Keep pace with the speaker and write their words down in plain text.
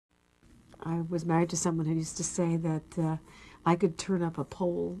I was married to someone who used to say that I could turn up a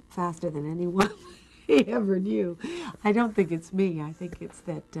pole faster than anyone he ever knew. I don't think it's me. I think it's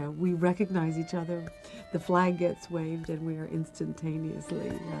that we recognize each other, the flag gets waved, and we are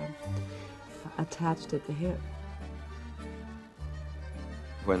instantaneously attached at the hip.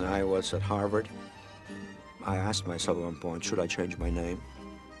 When I was at Harvard, I asked myself at one point, should I change my name?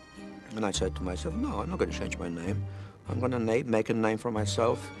 And I said to myself, no, I'm not going to change my name. I'm going to make a name for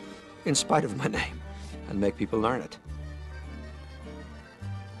myself in spite of my name and make people learn it.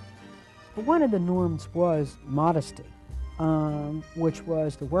 One of the norms was modesty, which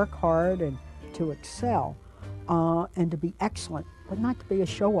was to work hard and to excel and to be excellent, but not to be a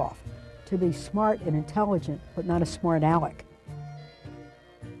show-off, to be smart and intelligent, but not a smart aleck.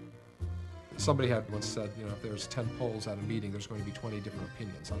 Somebody had once said, you know, if there's 10 Poles at a meeting, there's going to be 20 different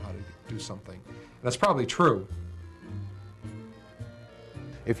opinions on how to do something. And that's probably true.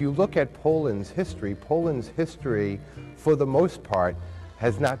 If you look at Poland's history, for the most part,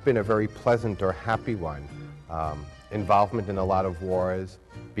 has not been a very pleasant or happy one. Involvement in a lot of wars,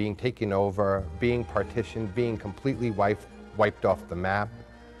 being taken over, being partitioned, being completely wiped off the map.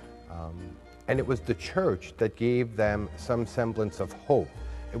 And it was the church that gave them some semblance of hope.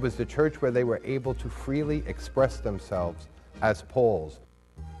 It was the church where they were able to freely express themselves as Poles.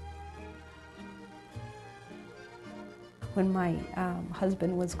 When my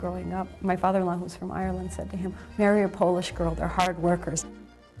husband was growing up, my father-in-law, who was from Ireland, said to him, "Marry a Polish girl, they're hard workers."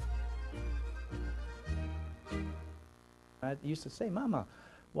 I used to say, "Mama,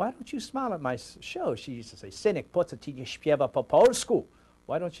 why don't you smile at my show?" She used to say, "Synek, po co ty nie śpiewa po polsku?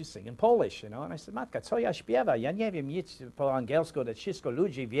 Why don't you sing in Polish?" You know? And I said, "Matka, co ja śpiewa? Ja nie wiem nic po angielsku, that wszystko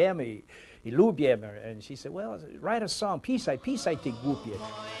ludzi wiemy I lubimy." And she said, "Well, write a song, pisaj ty głupie."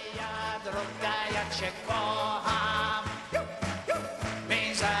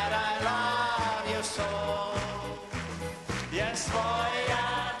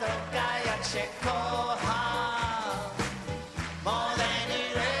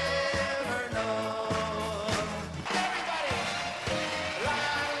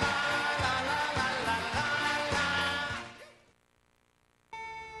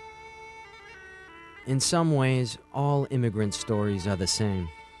 In some ways, all immigrant stories are the same.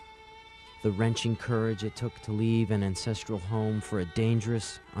 The wrenching courage it took to leave an ancestral home for a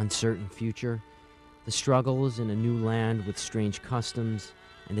dangerous, uncertain future, the struggles in a new land with strange customs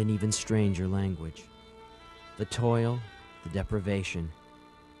and an even stranger language, the toil, the deprivation,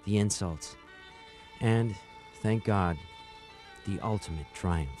 the insults, and, thank God, the ultimate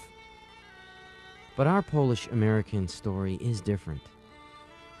triumph. But our Polish-American story is different.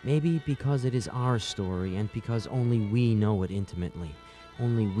 Maybe because it is our story and because only we know it intimately.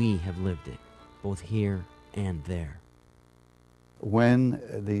 Only we have lived it, both here and there. When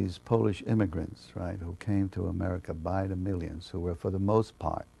these Polish immigrants, right, who came to America by the millions, who were for the most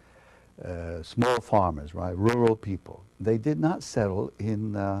part small farmers, right, rural people, they did not settle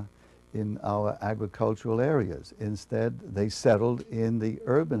in our agricultural areas. Instead, they settled in the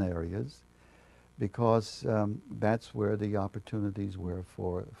urban areas because that's where the opportunities were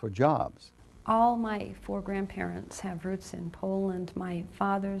for jobs. All my four grandparents have roots in Poland. My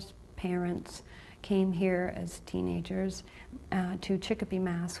father's parents came here as teenagers to Chicopee,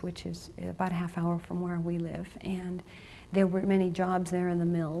 Mass., which is about a half hour from where we live. And there were many jobs there in the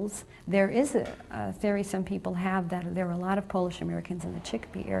mills. There is a theory some people have that there were a lot of Polish Americans in the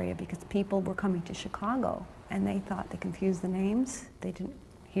Chicopee area because people were coming to Chicago and they thought they confused the names. They didn't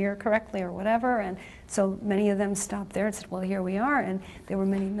hear correctly or whatever, and so many of them stopped there and said, well, here we are, and there were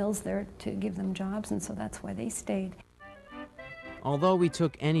many mills there to give them jobs, and so that's why they stayed. Although we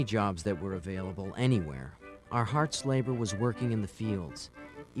took any jobs that were available anywhere, our heart's labor was working in the fields,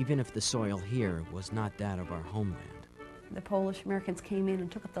 even if the soil here was not that of our homeland. The Polish Americans came in and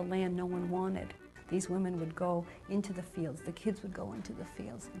took up the land no one wanted. These women would go into the fields, the kids would go into the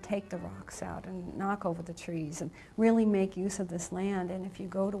fields and take the rocks out and knock over the trees and really make use of this land. And if you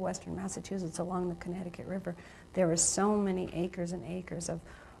go to western Massachusetts along the Connecticut River, there are so many acres and acres of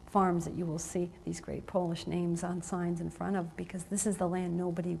farms that you will see these great Polish names on signs in front of, because this is the land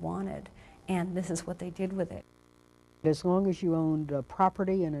nobody wanted, and this is what they did with it. As long as you owned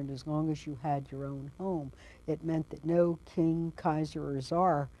property and as long as you had your own home, it meant that no king, kaiser, or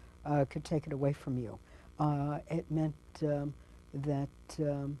czar could take it away from you. It meant that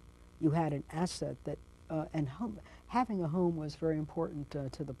you had an asset that, and having a home was very important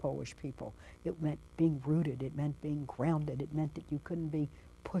to the Polish people. It meant being rooted, it meant being grounded, it meant that you couldn't be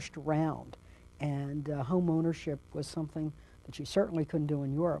pushed around. And home ownership was something that you certainly couldn't do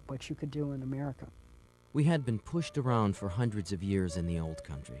in Europe, but you could do in America. We had been pushed around for hundreds of years in the old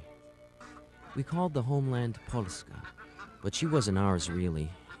country. We called the homeland Polska, but she wasn't ours really.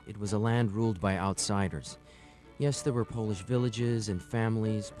 It was a land ruled by outsiders. Yes, there were Polish villages and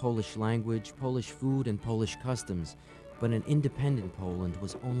families, Polish language, Polish food, and Polish customs, but an independent Poland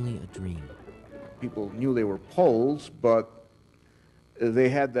was only a dream. People knew they were Poles, but they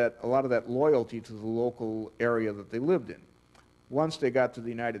had a lot of that loyalty to the local area that they lived in. Once they got to the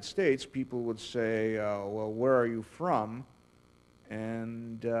United States, people would say, well, where are you from?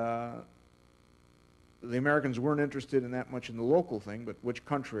 And the Americans weren't interested in that much in the local thing, but which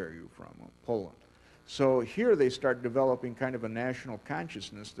country are you from? Well, Poland. So here they start developing kind of a national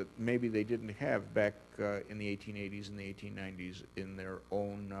consciousness that maybe they didn't have back in the 1880s and the 1890s in their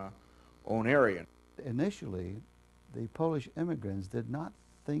own area. Initially, the Polish immigrants did not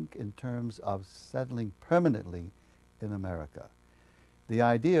think in terms of settling permanently in America. The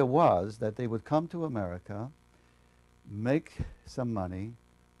idea was that they would come to America, make some money,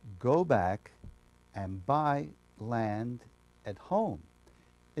 go back, and buy land at home.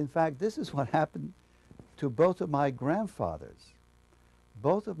 In fact, this is what happened to both of my grandfathers.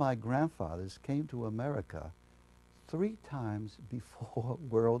 Both of my grandfathers came to America 3 times before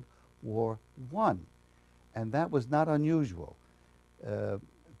World War I, and that was not unusual.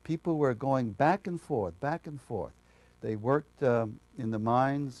 People were going back and forth, back and forth. They worked in the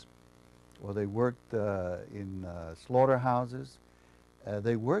mines, or they worked in slaughterhouses.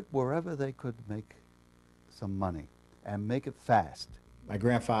 They worked wherever they could make some money and make it fast. My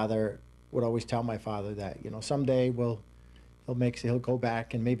grandfather would always tell my father that, you know, someday he'll go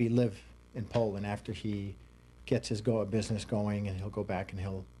back and maybe live in Poland after he gets his business going, and he'll go back and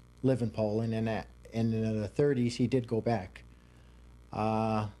he'll live in Poland. And in the 30s, he did go back.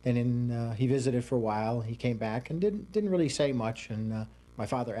 He visited for a while. He came back and didn't really say much. And my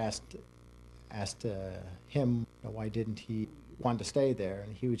father asked him, why didn't he want to stay there?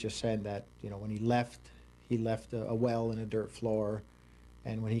 And he was just saying that, you know, when he left a well in a dirt floor.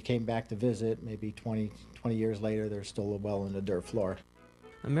 And when he came back to visit, maybe 20 years later, there's still a well in the dirt floor.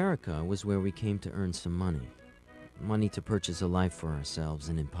 America was where we came to earn some money. Money to purchase a life for ourselves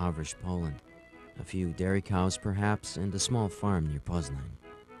in impoverished Poland. A few dairy cows, perhaps, and a small farm near Poznań.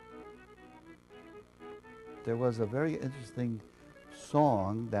 There was a very interesting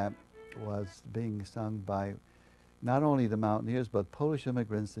song that was being sung by not only the mountaineers, but Polish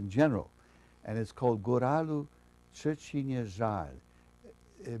immigrants in general. And it's called Góralu, czy ci nie żal?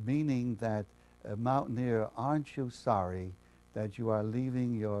 Meaning that, mountaineer, aren't you sorry that you are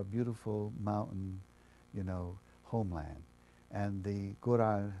leaving your beautiful mountain, you know, homeland? And the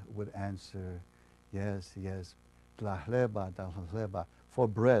Góral would answer, yes, yes, dla chleba, for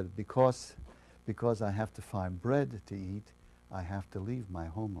bread, because I have to find bread to eat, I have to leave my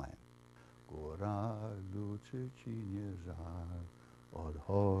homeland. Góralu, czy ci nie żal,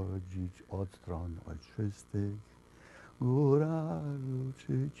 odchodzić od stron ojczystych. Góralu,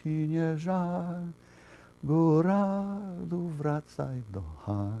 czy ci nie żal, góralu, wracaj do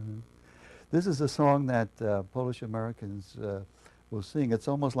hal. This is a song that Polish Americans will sing. It's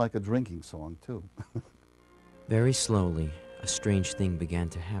almost like a drinking song, too. Very slowly, a strange thing began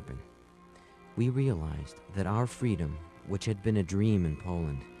to happen. We realized that our freedom, which had been a dream in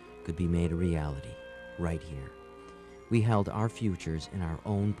Poland, could be made a reality, right here. We held our futures in our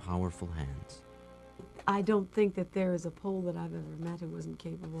own powerful hands. I don't think that there is a Pole that I've ever met who wasn't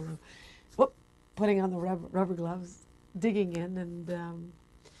capable of putting on the rubber gloves, digging in,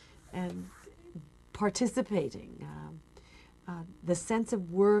 and participating. The sense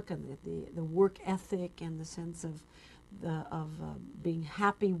of work and the work ethic and the sense of being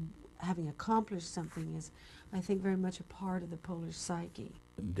happy, having accomplished something is, I think, very much a part of the Polish psyche.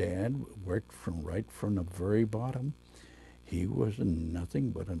 Dad worked right from the very bottom. He was nothing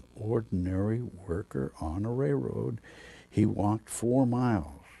but an ordinary worker on a railroad. He walked 4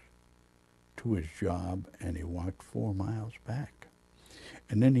 miles to his job, and he walked 4 miles back.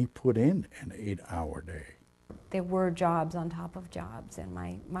 And then he put in an 8-hour day. There were jobs on top of jobs, and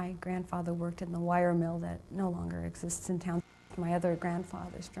my grandfather worked in the wire mill that no longer exists in town. My other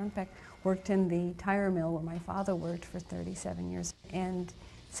grandfather, Strunbeck, worked in the tire mill where my father worked for 37 years. And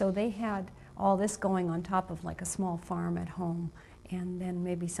so they had all this going on top of like a small farm at home, and then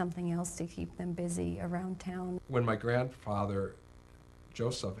maybe something else to keep them busy around town. When my grandfather,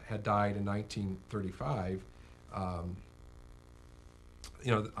 Joseph, had died in 1935, you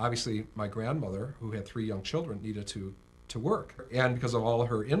know, obviously my grandmother, who had 3 young children, needed to work. And because of all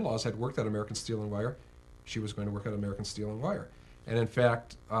her in-laws had worked at American Steel and Wire, she was going to work at American Steel and Wire. And in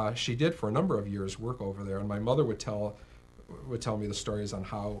fact, she did for a number of years work over there. And my mother would tell me the stories on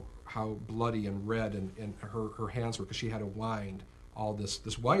how bloody and red and her hands were, because she had to wind all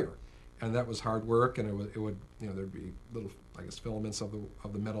this wire. and that was hard work, and it would you know, there'd be little, I guess, filaments of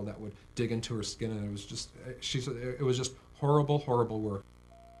the metal that would dig into her skin, and it was just, she said it was just horrible, horrible work.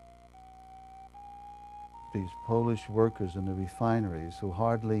 These Polish workers in the refineries who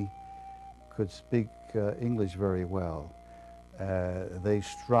hardly could speak English very well, they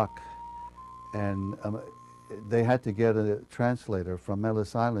struck, and they had to get a translator from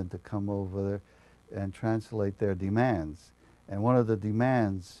Ellis Island to come over there and translate their demands. And one of the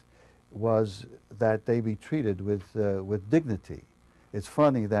demands was that they be treated with dignity. It's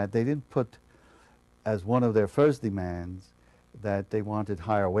funny that they didn't put as one of their first demands that they wanted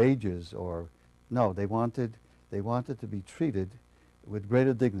higher wages, or no, they wanted to be treated with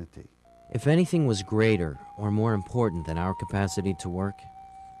greater dignity. If anything was greater or more important than our capacity to work,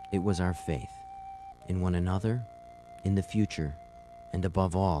 it was our faith in one another, in the future, and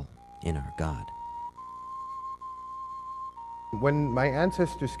above all, in our God. When my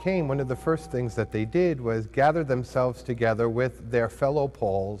ancestors came, one of the first things that they did was gather themselves together with their fellow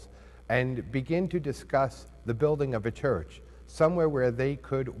Poles and begin to discuss the building of a church, somewhere where they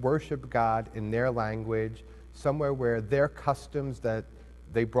could worship God in their language, somewhere where their customs that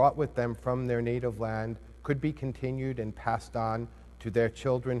they brought with them from their native land could be continued and passed on to their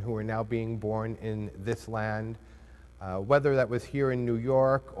children who are now being born in this land. Whether that was here in New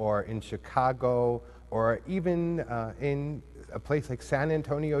York or in Chicago or even in a place like San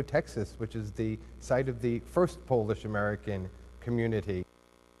Antonio, Texas, which is the site of the first Polish-American community.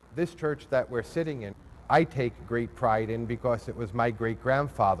 This church that we're sitting in, I take great pride in because it was my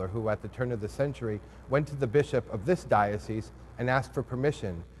great-grandfather who, at the turn of the century, went to the bishop of this diocese and asked for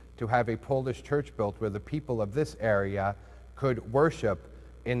permission to have a Polish church built where the people of this area could worship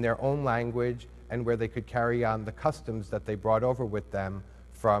in their own language and where they could carry on the customs that they brought over with them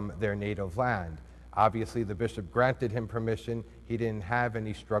from their native land. Obviously, the bishop granted him permission. He didn't have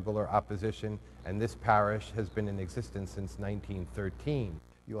any struggle or opposition, and this parish has been in existence since 1913.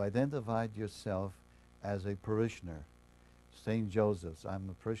 You identified yourself as a parishioner, St. Joseph's. I'm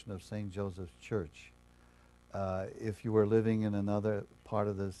a parishioner of St. Joseph's Church. If you were living in another part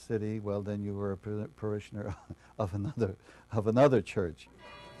of the city, well, then you were a parishioner of another church.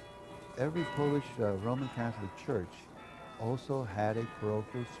 Every Polish Roman Catholic church also had a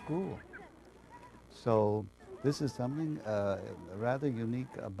parochial school. So this is something rather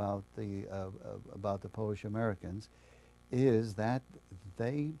unique about the Polish Americans, is that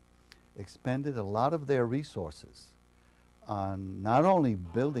they expended a lot of their resources on not only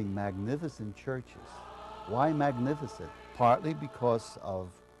building magnificent churches. Why magnificent? Partly because of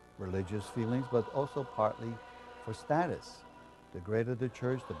religious feelings, but also partly for status. The greater the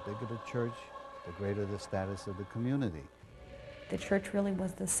church, the bigger the church, the greater the status of the community. The church really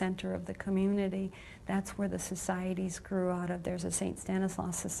was the center of the community. That's where the societies grew out of. There's a St.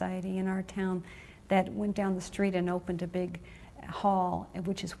 Stanislaus Society in our town that went down the street and opened a big hall,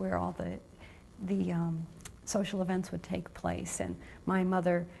 which is where all the social events would take place. And my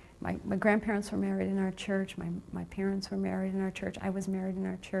mother, my grandparents were married in our church, my parents were married in our church, I was married in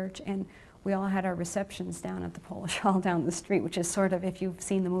our church, and we all had our receptions down at the Polish Hall down the street, which is sort of, if you've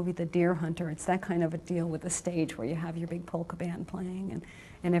seen the movie The Deer Hunter, it's that kind of a deal with a stage where you have your big polka band playing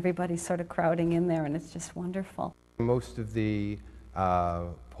and everybody's sort of crowding in there, and it's just wonderful. Most of the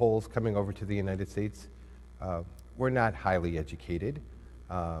Poles coming over to the United States were not highly educated.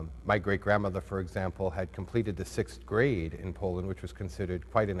 My great-grandmother, for example, had completed the 6th grade in Poland, which was considered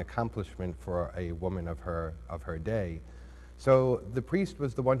quite an accomplishment for a woman of her day. So the priest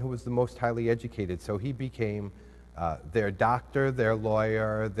was the one who was the most highly educated, so he became their doctor, their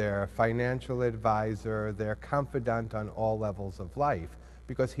lawyer, their financial advisor, their confidant on all levels of life,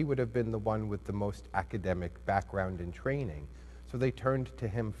 because he would have been the one with the most academic background and training. So they turned to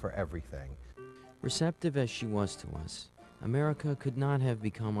him for everything. Receptive as she was to us, America could not have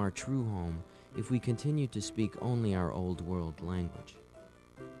become our true home if we continued to speak only our old world language.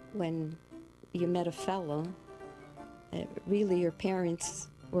 When you met a fellow, really your parents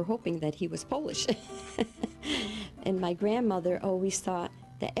were hoping that he was Polish. And my grandmother always thought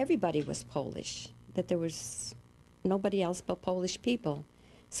that everybody was Polish, that there was nobody else but Polish people.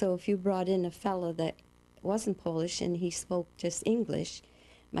 So if you brought in a fellow that wasn't Polish and he spoke just English,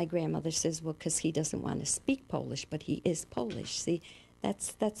 my grandmother says, well, because he doesn't want to speak Polish, but he is Polish. See,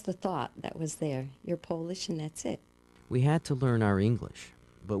 that's the thought that was there. You're Polish and that's it. We had to learn our English,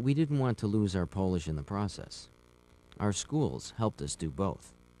 but we didn't want to lose our Polish in the process. Our schools helped us do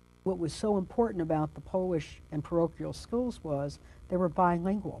both. What was so important about the Polish and parochial schools was they were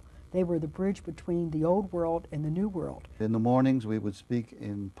bilingual. They were the bridge between the old world and the new world. In the mornings we would speak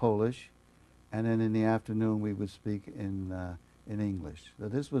in Polish, and then in the afternoon we would speak in in English. So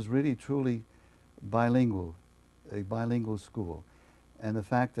this was really truly bilingual, a bilingual school. And the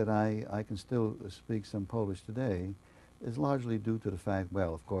fact that I can still speak some Polish today is largely due to the fact,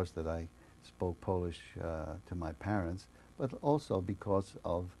 well, of course, that I spoke Polish to my parents, but also because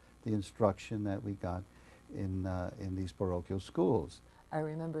of the instruction that we got in these parochial schools. I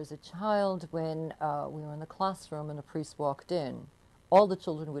remember as a child when we were in the classroom and a priest walked in, all the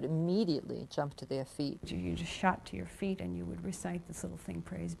children would immediately jump to their feet. You just shot to your feet and you would recite this little thing,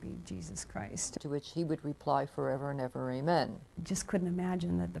 "Praise be Jesus Christ." To which he would reply, "Forever and ever, amen." You just couldn't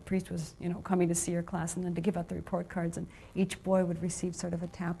imagine that the priest was, coming to see your class and then to give out the report cards, and each boy would receive sort of a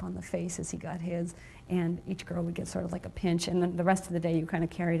tap on the face as he got his, and each girl would get sort of like a pinch, and then the rest of the day you kind of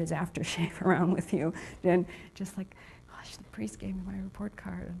carried his aftershave around with you, and just like, gosh, the priest gave me my report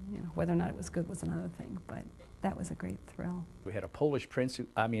card, and whether or not it was good was another thing, but that was a great thrill. We had a Polish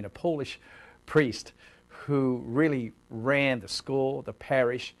a Polish priest who really ran the school, the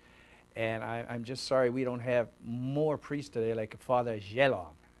parish, and I'm just sorry we don't have more priests today like Father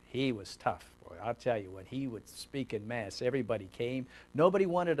Zielong. He was tough. Boy, I'll tell you, when he would speak in Mass, everybody came. Nobody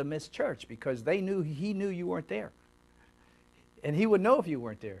wanted to miss church because he knew you weren't there. And he would know if you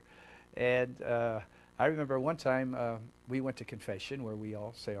weren't there. And I remember one time we went to confession where we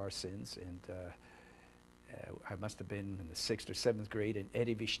all say our sins, and I must have been in the 6th or 7th grade, and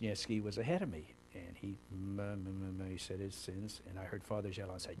Eddie Wisniewski was ahead of me. And he said his sins, and I heard Father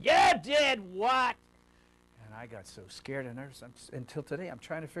Zielong say, "You did what?" And I got so scared and nervous. Until today, I'm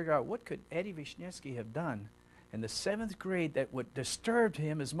trying to figure out what could Eddie Wisniewski have done in the 7th grade that would disturb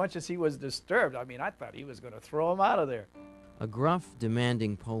him as much as he was disturbed. I mean, I thought he was going to throw him out of there. A gruff,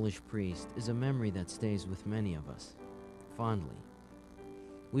 demanding Polish priest is a memory that stays with many of us, fondly.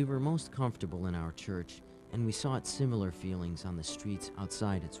 We were most comfortable in our church, and we sought similar feelings on the streets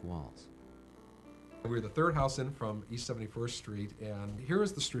outside its walls. We were the third house in from East 71st Street, and here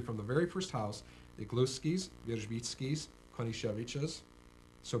is the street from the very first house: the Gluskis, Wierzbickis, Koniszewiczes,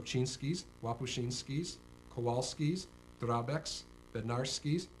 Sobczynskis, Łapuszyńskis, Kowalskis, Drabeks,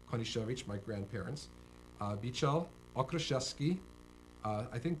 Bednarskis, Koniszewicz, my grandparents, Bichel, Okraszewski.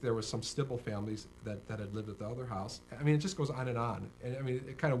 I think there was some Stibble families that had lived at the other house. I mean, it just goes on and on. And I mean,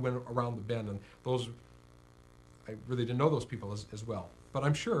 it kind of went around the bend, and those, I really didn't know those people as well. But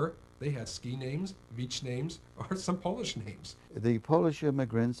I'm sure they had ski names, beach names, or some Polish names. The Polish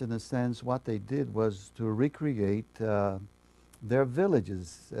immigrants, in a sense, what they did was to recreate their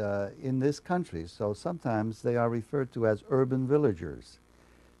villages in this country. So sometimes they are referred to as urban villagers.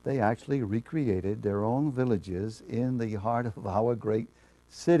 They actually recreated their own villages in the heart of our great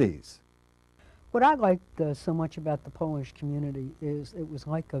cities. What I liked so much about the Polish community is it was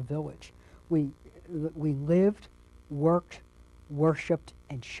like a village. We lived, worked, worshipped,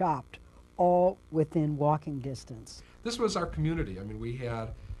 and shopped all within walking distance. This was our community. I mean, we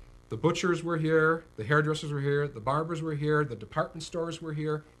had the butchers were here, the hairdressers were here, the barbers were here, the department stores were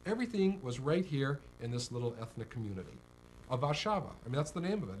here. Everything was right here in this little ethnic community of Warszawa. I mean, that's the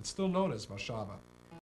name of it. It's still known as Warszawa.